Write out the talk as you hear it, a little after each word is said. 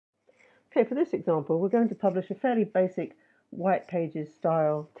Okay, for this example, we're going to publish a fairly basic white pages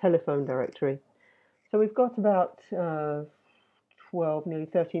style telephone directory. So we've got about 12, nearly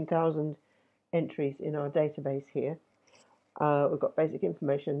 13,000 entries in our database here. We've got basic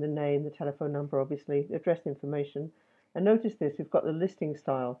information, the name, the telephone number, obviously, the address information. And notice this, we've got the listing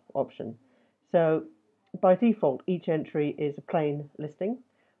style option. So by default, each entry is a plain listing,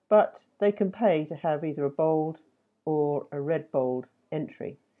 but they can pay to have either a bold or a red bold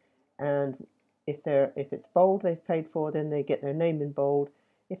entry. And if it's bold they've paid for, then they get their name in bold.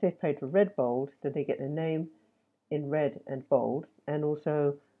 If they've paid for red bold, then they get their name in red and bold, and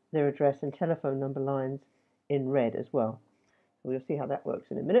also their address and telephone number lines in red as well. So we'll see how that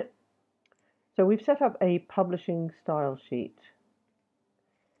works in a minute. So we've set up a publishing style sheet.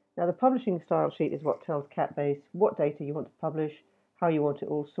 Now the publishing style sheet is what tells CatBase what data you want to publish, how you want it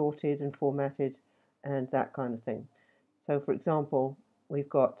all sorted and formatted, and that kind of thing. So for example, we've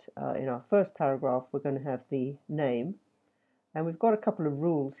got in our first paragraph we're going to have the name, and we've got a couple of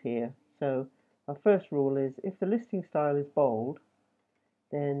rules here. So our first rule is if the listing style is bold,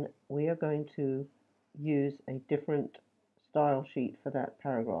 then we are going to use a different style sheet for that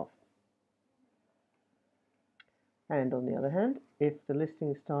paragraph. And on the other hand, if the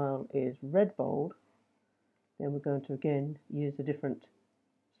listing style is red bold, then we're going to again use a different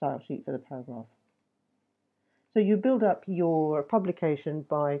style sheet for the paragraph. So you build up your publication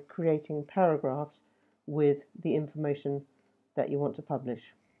by creating paragraphs with the information that you want to publish.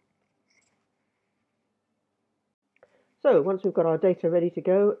 So once we've got our data ready to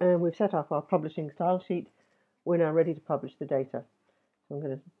go and we've set up our publishing style sheet, we're now ready to publish the data. So I'm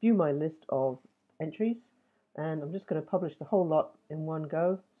going to view my list of entries, and I'm just going to publish the whole lot in one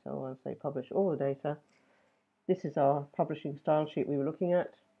go. So I'll say publish all the data. This is our publishing style sheet we were looking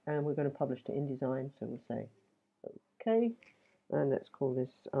at, and we're going to publish to InDesign. So we'll say OK, and let's call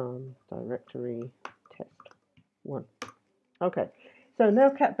this directory test 1. Okay, so now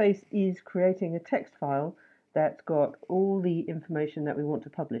CatBase is creating a text file that's got all the information that we want to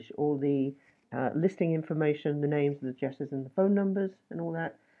publish, all the listing information, the names, the addresses, and the phone numbers, and all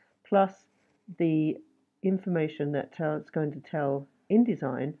that, plus the information that it's going to tell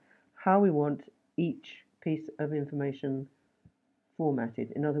InDesign how we want each piece of information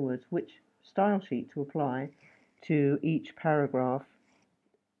formatted. In other words, which style sheet to apply to each paragraph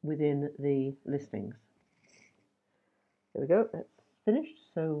within the listings. There we go, that's finished.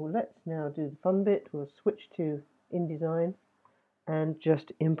 So let's now do the fun bit. We'll switch to InDesign and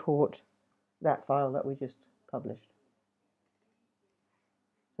just import that file that we just published.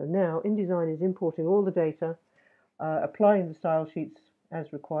 So now InDesign is importing all the data, applying the style sheets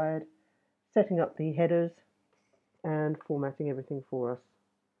as required, setting up the headers, and formatting everything for us.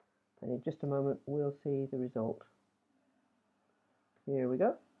 And in just a moment we'll see the result. Here we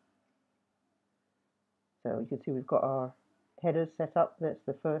go. So you can see we've got our headers set up. That's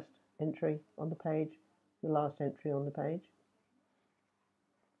the first entry on the page, the last entry on the page.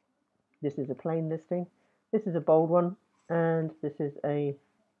 This is a plain listing. This is a bold one, and this is a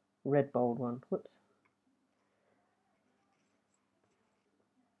red bold one. Whoops.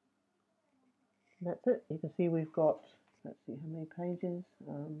 That's it. You can see we've got, let's see how many pages.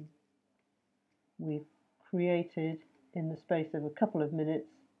 We've created, in the space of a couple of minutes,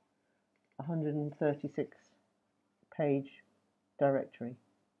 136 page directory.